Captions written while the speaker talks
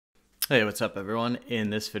Hey, what's up everyone? In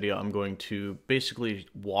this video, I'm going to basically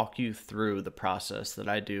walk you through the process that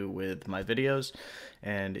I do with my videos,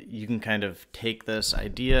 and you can kind of take this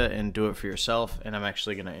idea and do it for yourself. And I'm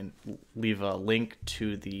actually going to leave a link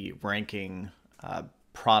to the ranking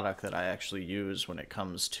product that I actually use when it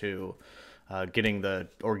comes to getting the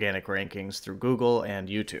organic rankings through Google and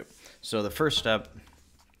YouTube. So the first step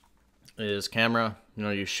is camera.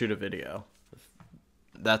 You shoot a video.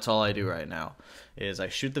 That's all I do right now is I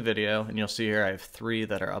shoot the video, and you'll see here I have 3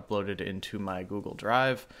 that are uploaded into my Google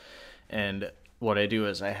Drive. And what I do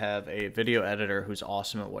is I have a video editor who's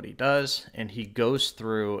awesome at what he does, and he goes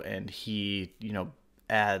through and he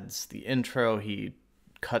adds the intro. He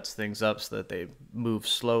cuts things up so that they move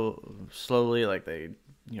slowly, like they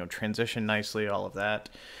transition nicely, all of that.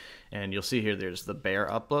 And you'll see here there's the bare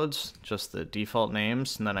uploads, just the default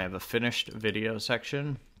names, and then I have a finished video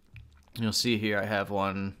section. You'll see here I have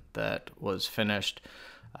one that was finished.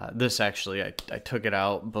 This actually, I took it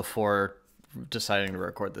out before deciding to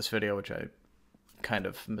record this video, which I kind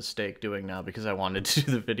of mistake doing now because I wanted to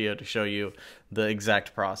do the video to show you the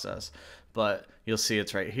exact process. But you'll see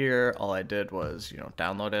it's right here. All I did was,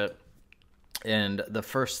 download it. And the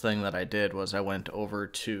first thing that I did was I went over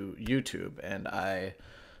to YouTube, and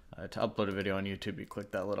to upload a video on YouTube, you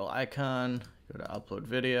click that little icon, go to upload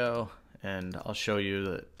video, and I'll show you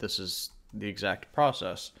that this is the exact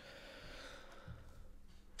process.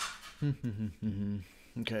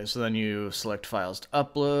 Okay, so then you select files to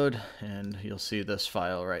upload, and you'll see this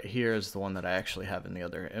file right here is the one that I actually have in the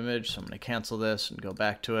other image. So I'm going to cancel this and go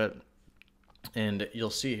back to it. And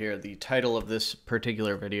you'll see here the title of this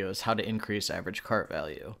particular video is how to increase average cart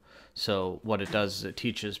value. So what it does is it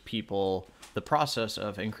teaches people the process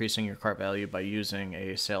of increasing your cart value by using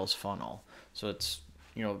a sales funnel. So it's,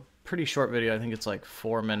 pretty short video. I think it's like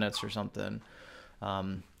 4 minutes or something.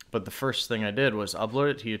 But the first thing I did was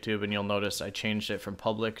upload it to YouTube, and you'll notice I changed it from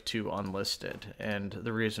public to unlisted. And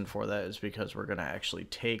the reason for that is because we're going to actually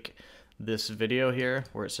take this video here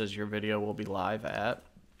where it says your video will be live at,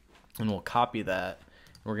 and we'll copy that.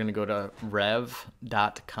 We're going to go to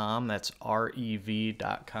rev.com. That's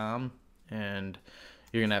rev.com. And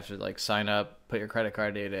you're going to have to sign up, put your credit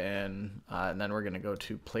card data in, and then we're going to go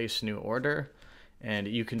to place new order. And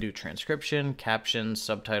you can do transcription, captions,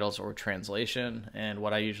 subtitles, or translation. And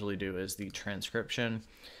what I usually do is the transcription.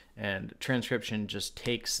 And transcription just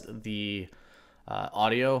takes the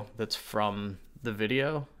audio that's from the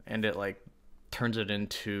video, and it turns it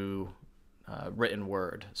into written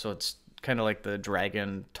word. So it's kind of like the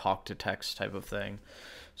Dragon talk to text type of thing.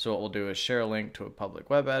 So what we'll do is share a link to a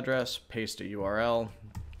public web address, paste a URL,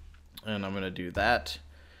 and I'm going to do that.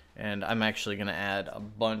 And I'm actually going to add a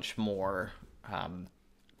bunch more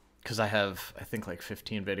because I have, I think,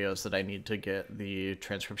 15 videos that I need to get the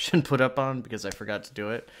transcription put up on because I forgot to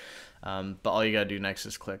do it. But all you gotta do next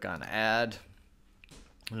is click on add,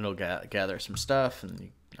 and it'll gather some stuff,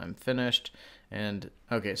 and I'm finished. And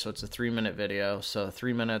okay, so it's a 3-minute video. So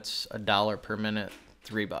 3 minutes, $1 per minute,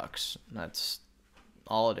 $3. That's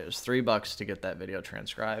all it is, $3 to get that video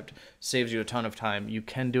transcribed. Saves you a ton of time. You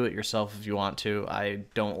can do it yourself if you want to. I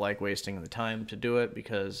don't like wasting the time to do it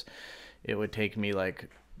because it would take me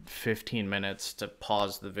 15 minutes to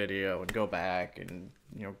pause the video and go back and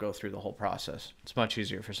go through the whole process. It's much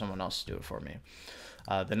easier for someone else to do it for me.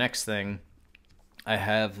 The next thing, I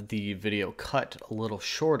have the video cut a little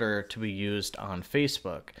shorter to be used on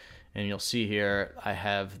Facebook, and you'll see here I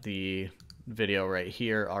have the video right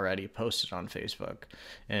here already posted on Facebook.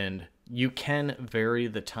 And you can vary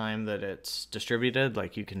the time that it's distributed.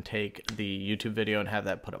 You can take the YouTube video and have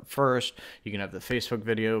that put up first. You can have the Facebook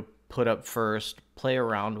video put up first. Play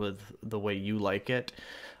around with the way you like it.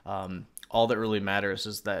 All that really matters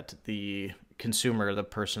is that the consumer, the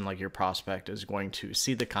person your prospect, is going to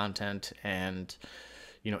see the content and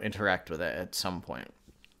interact with it at some point.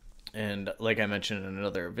 And like I mentioned in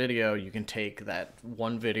another video, you can take that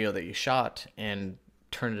one video that you shot and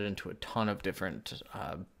turn it into a ton of different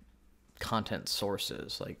content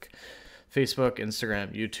sources like Facebook,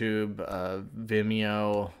 Instagram, YouTube,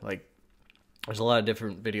 Vimeo. There's a lot of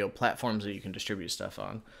different video platforms that you can distribute stuff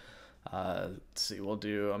on. Let's see,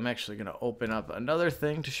 I'm actually going to open up another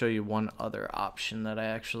thing to show you one other option that I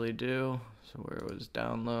actually do. So where it was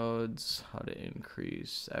downloads, how to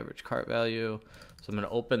increase average cart value. So I'm going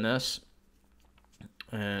to open this,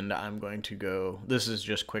 and I'm going to go, this is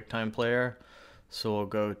just QuickTime Player. So we'll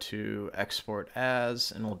go to export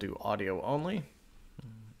as, and we'll do audio only.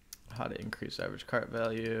 How to increase average cart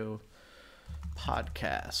value,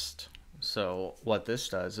 podcast. So what this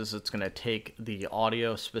does is it's going to take the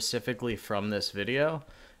audio specifically from this video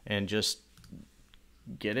and just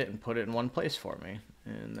get it and put it in one place for me.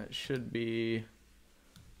 and that should be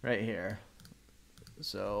right here.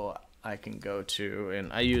 So I can go to,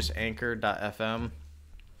 and I use anchor.fm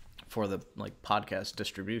for the podcast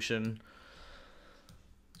distribution.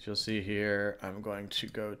 So you'll see here, I'm going to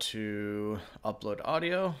go to upload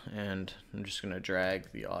audio, and I'm just going to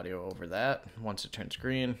drag the audio over that. Once it turns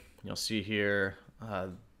green, you'll see here,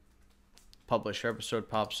 publish episode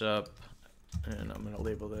pops up, and I'm going to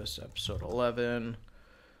label this episode 11.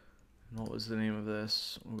 And what was the name of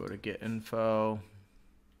this? We'll go to get info.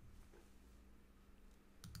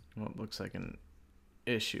 What looks like an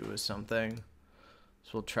issue with something. So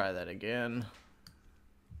we'll try that again.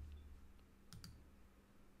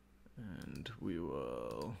 And we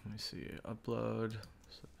will, let me see, upload,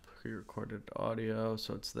 so pre-recorded audio,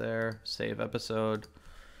 so it's there. Save episode,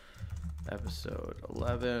 episode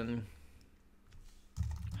 11,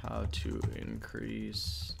 how to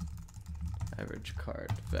increase average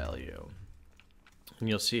cart value. And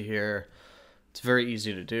you'll see here, it's very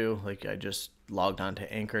easy to do. Like, I just logged on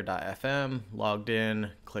to anchor.fm, logged in,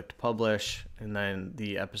 clicked publish, and then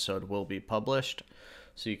the episode will be published.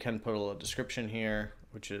 So you can put a little description here,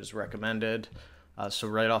 which is recommended. So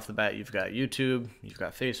right off the bat, you've got YouTube, you've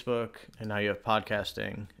got Facebook, and now you have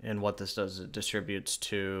podcasting. And what this does is it distributes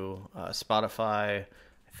to Spotify,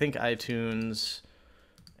 I think iTunes,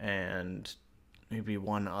 and maybe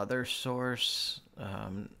one other source.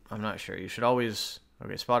 I'm not sure. You should always,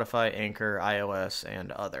 okay, Spotify, Anchor, iOS,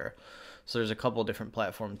 and other. So there's a couple different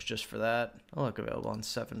platforms just for that. Oh, look, available on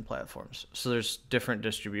 7 platforms. So there's different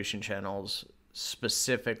distribution channels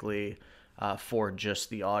specifically for just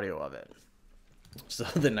the audio of it. So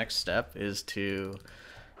the next step is to,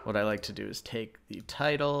 what I like to do is take the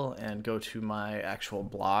title and go to my actual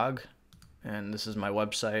blog. And this is my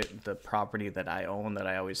website, the property that I own that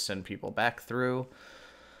I always send people back through.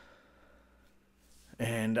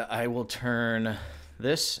 And I will turn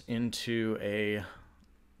this into a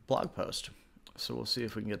blog post. So we'll see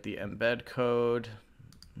if we can get the embed code.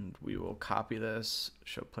 And we will copy this,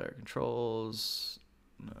 show player controls.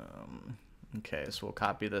 Okay, so we'll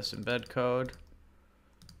copy this embed code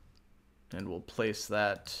and we'll place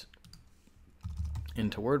that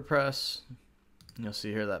into WordPress. You'll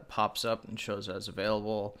see here that pops up and shows as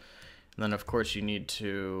available. And then of course you need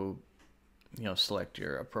to, select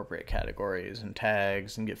your appropriate categories and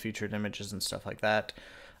tags and get featured images and stuff like that,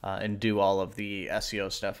 and do all of the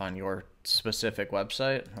SEO stuff on your specific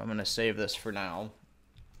website. I'm going to save this for now,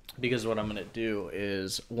 because what I'm going to do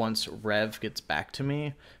is once Rev gets back to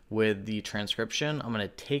me with the transcription, I'm going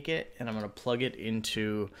to take it and I'm going to plug it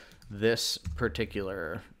into this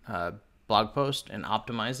particular blog post and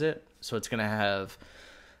optimize it. So it's going to have,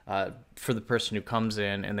 for the person who comes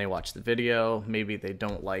in and they watch the video, maybe they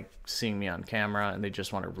don't like seeing me on camera and they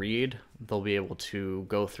just want to read, they'll be able to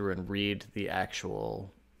go through and read the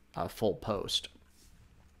actual full post.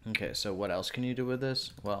 Okay, so what else can you do with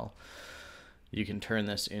this? Well, you can turn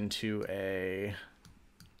this into a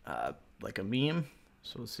like a meme.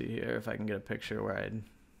 So we'll see here if I can get a picture where I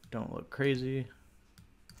don't look crazy.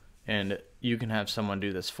 And you can have someone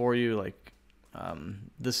do this for you. Like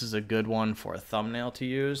this is a good one for a thumbnail to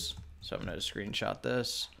use. So I'm going to screenshot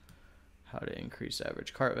this. How to increase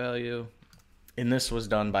average cart value. And this was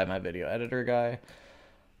done by my video editor guy.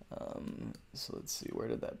 So let's see, where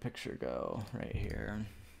did that picture go? Right here.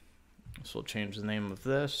 So we'll change the name of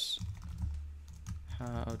this.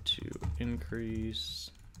 How to increase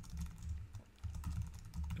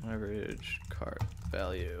average cart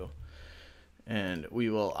value. And we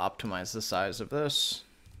will optimize the size of this.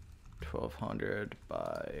 1200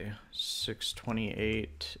 by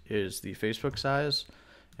 628 is the Facebook size.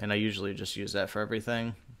 And I usually just use that for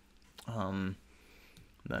everything.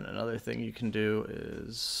 Then another thing you can do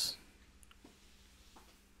is,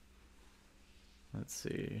 let's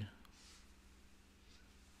see.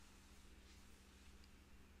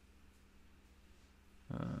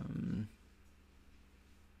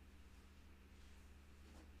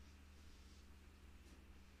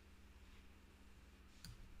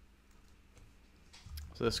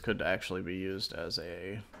 So this could actually be used as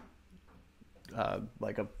a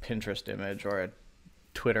like a Pinterest image or a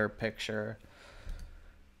Twitter picture.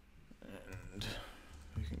 And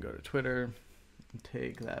we can go to Twitter and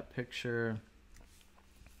take that picture.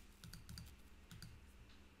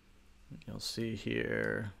 You'll see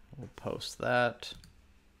here, we'll post that.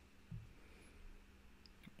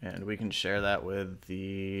 And we can share that with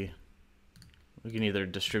we can either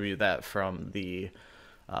distribute that from the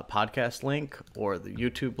podcast link or the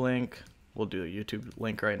YouTube link. We'll do a YouTube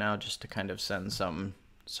link right now just to kind of send some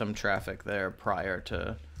traffic there prior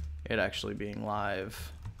to it actually being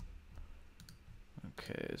live.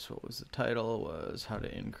 Okay, so what was the title? It was how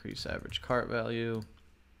to increase average cart value.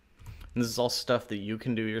 And this is all stuff that you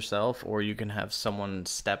can do yourself, or you can have someone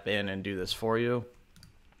step in and do this for you.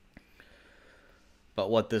 But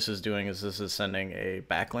what this is doing is this is sending a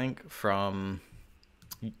backlink from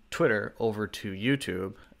Twitter over to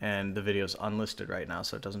YouTube, and the video is unlisted right now,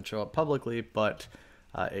 so it doesn't show up publicly, but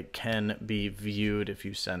it can be viewed if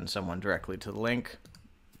you send someone directly to the link.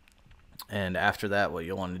 And after that, what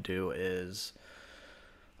you'll want to do is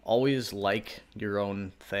always like your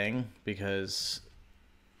own thing, because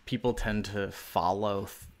people tend to follow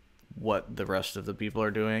what the rest of the people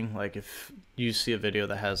are doing. Like if you see a video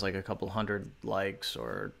that has like a couple hundred likes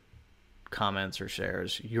or comments or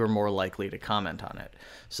shares, you're more likely to comment on it.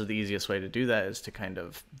 So the easiest way to do that is to kind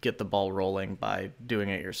of get the ball rolling by doing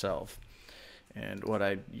it yourself. And what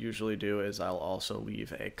I usually do is I'll also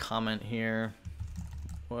leave a comment here.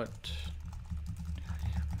 What do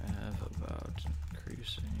you have about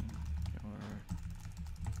increasing your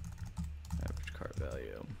average cart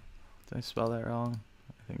value? Did I spell that wrong?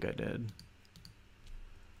 I think I did.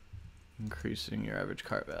 Increasing your average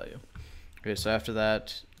cart value. Okay, so after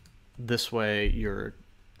that, this way you're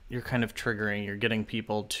kind of triggering, you're getting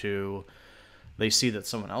people to, they see that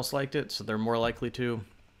someone else liked it, so they're more likely to,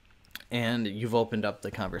 and you've opened up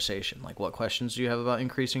the conversation. Like, what questions do you have about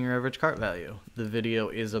increasing your average cart value? The video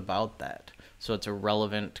is about that, so it's a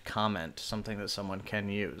relevant comment, something that someone can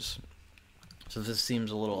use. So if this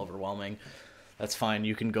seems a little overwhelming, that's fine.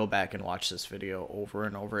 You can go back and watch this video over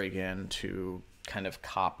and over again to kind of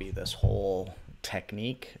copy this whole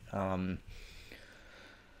technique.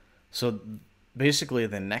 So basically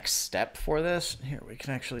the next step for this, here we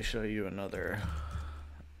can actually show you another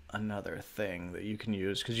thing that you can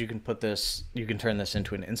use, because you can put this, you can turn this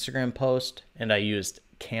into an Instagram post, and I used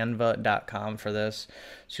canva.com for this.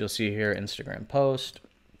 So you'll see here Instagram post,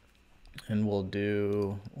 and we'll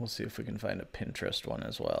see if we can find a Pinterest one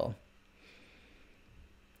as well.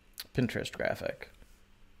 Pinterest graphic.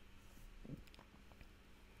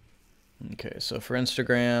 Okay, so for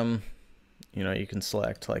Instagram, you know, you can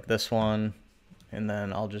select like this one, and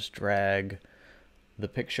then I'll just drag the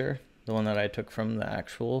picture, the one that I took from the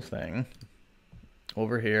actual thing,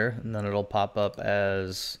 over here, and then it'll pop up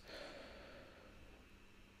as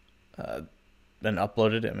an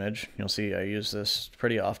uploaded image. You'll see I use this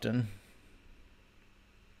pretty often.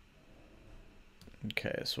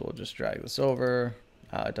 Okay, so we'll just drag this over.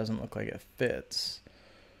 It doesn't look like it fits,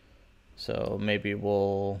 so maybe we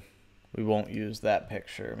won't use that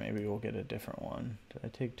picture. Maybe we'll get a different one. Did I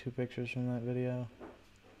take two pictures from that video?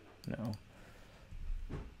 No.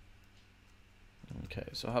 Okay,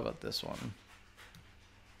 so how about this one?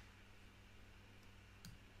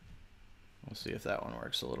 We'll see if that one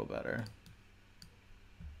works a little better.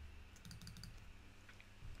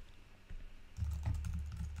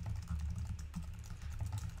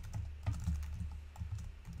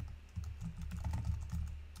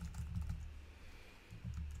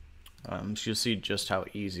 So you'll see just how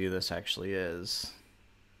easy this actually is.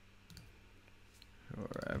 Your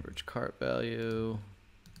average cart value,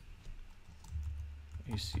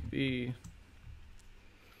 ACV.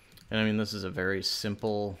 And I mean, this is a very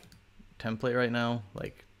simple template right now.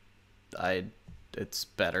 Like, it's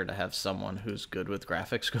better to have someone who's good with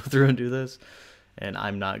graphics go through and do this. And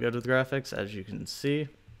I'm not good with graphics, as you can see.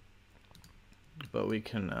 But we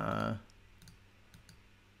can,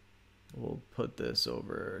 we'll put this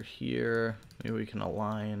over here. Maybe we can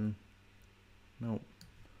align. Nope.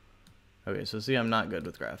 Okay, so see, I'm not good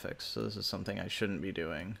with graphics, so this is something I shouldn't be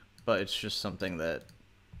doing. But it's just something that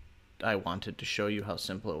I wanted to show you how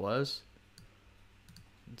simple it was.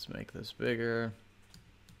 Let's make this bigger.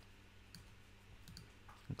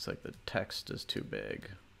 Looks like the text is too big.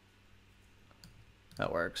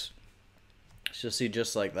 That works. So see,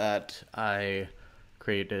 just like that, I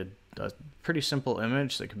created a pretty simple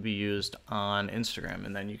image that can be used on Instagram,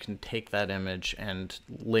 and then you can take that image and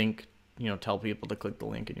link, you know, tell people to click the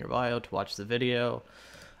link in your bio to watch the video.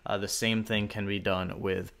 The same thing can be done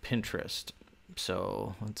with Pinterest.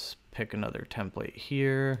 So let's pick another template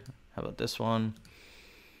here. How about this one?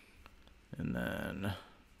 And then,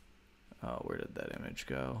 where did that image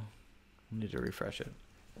go? I need to refresh it.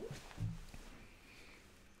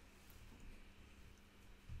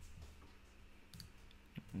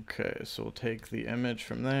 Okay, so we'll take the image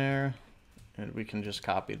from there, and we can just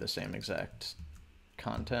copy the same exact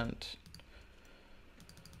content.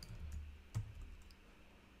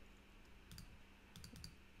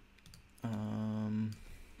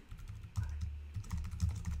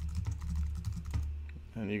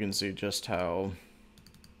 And you can see just how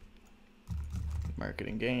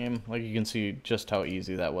marketing game, like you can see just how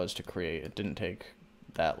easy that was to create. It didn't take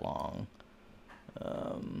that long.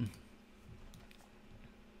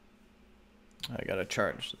 I gotta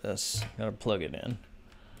charge this, gotta plug it in.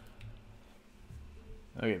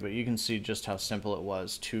 Okay, but you can see just how simple it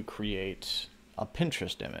was to create a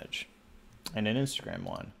Pinterest image and an Instagram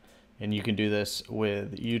one. And you can do this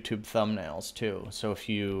with YouTube thumbnails too. So if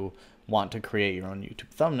you want to create your own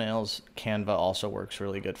YouTube thumbnails, Canva also works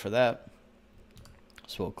really good for that.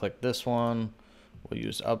 So we'll click this one, we'll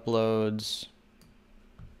use uploads,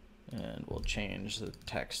 and we'll change the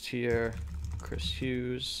text here, Chris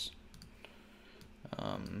Hughes.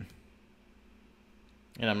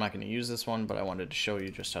 And I'm not going to use this one, but I wanted to show you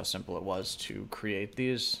just how simple it was to create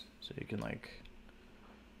these. So you can like,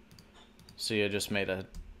 see I just made a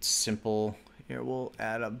simple, here we'll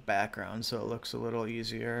add a background so it looks a little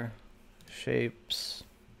easier. Shapes,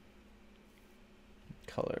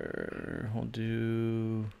 color, we'll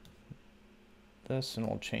do this and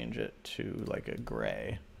we'll change it to like a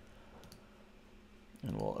gray.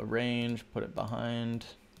 And we'll arrange, put it behind.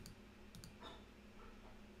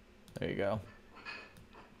 There you go.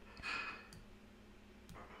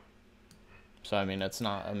 So I mean, it's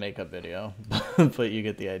not a makeup video, but you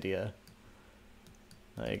get the idea.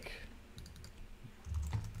 Like,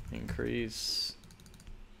 increase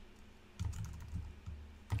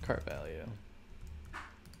cart value.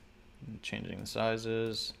 Changing the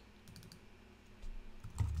sizes.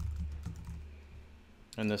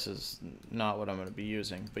 And this is not what I'm going to be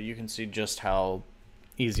using, but you can see just how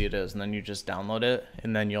easy it is. And then you just download it,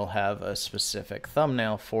 and then you'll have a specific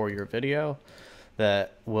thumbnail for your video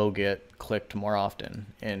that will get clicked more often.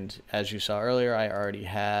 And as you saw earlier, I already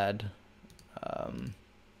had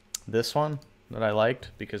this one that I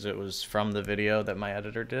liked because it was from the video that my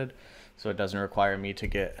editor did, so it doesn't require me to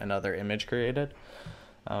get another image created.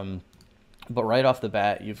 But right off the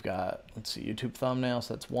bat, you've got, let's see, YouTube thumbnails,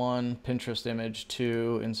 that's 1, Pinterest image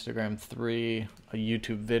 2, Instagram 3, a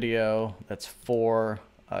YouTube video, that's 4,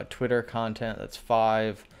 Twitter content, that's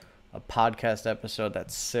 5, a podcast episode,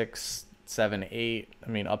 that's 6, 7, 8, I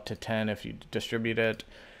mean up to 10 if you distribute it,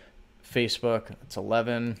 Facebook, that's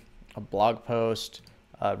 11, a blog post,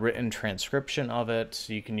 a written transcription of it,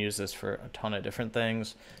 so you can use this for a ton of different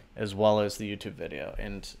things, as well as the YouTube video.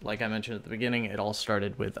 And like I mentioned at the beginning, it all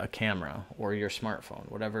started with a camera or your smartphone,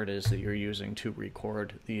 whatever it is that you're using to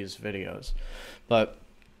record these videos. But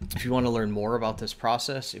if you want to learn more about this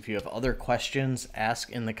process, if you have other questions,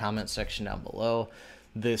 ask in the comment section down below.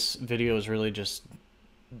 This video is really just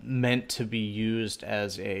meant to be used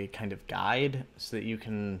as a kind of guide so that you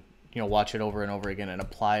can, you know, watch it over and over again and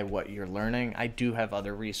apply what you're learning. I do have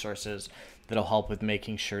other resources that'll help with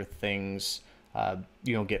making sure things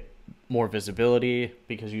you know, get more visibility,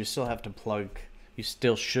 because you still have to plug, you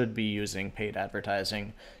still should be using paid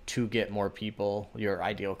advertising to get more people, your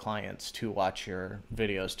ideal clients, to watch your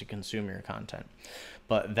videos, to consume your content.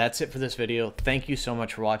 But that's it for this video. Thank you so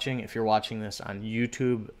much for watching. If you're watching this on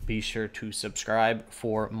YouTube, be sure to subscribe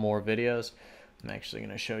for more videos. I'm actually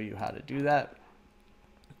going to show you how to do that.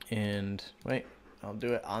 And wait, I'll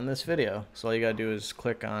do it on this video. So all you gotta do is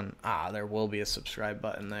click on, there will be a subscribe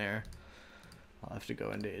button there. I'll have to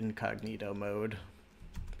go into incognito mode.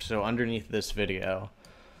 So underneath this video,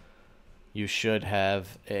 you should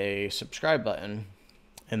have a subscribe button,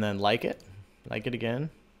 and then like it again,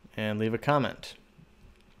 and leave a comment.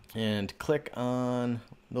 And click on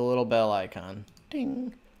the little bell icon,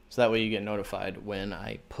 ding, so that way you get notified when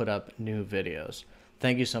I put up new videos.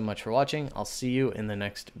 Thank you so much for watching. I'll see you in the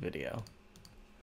next video.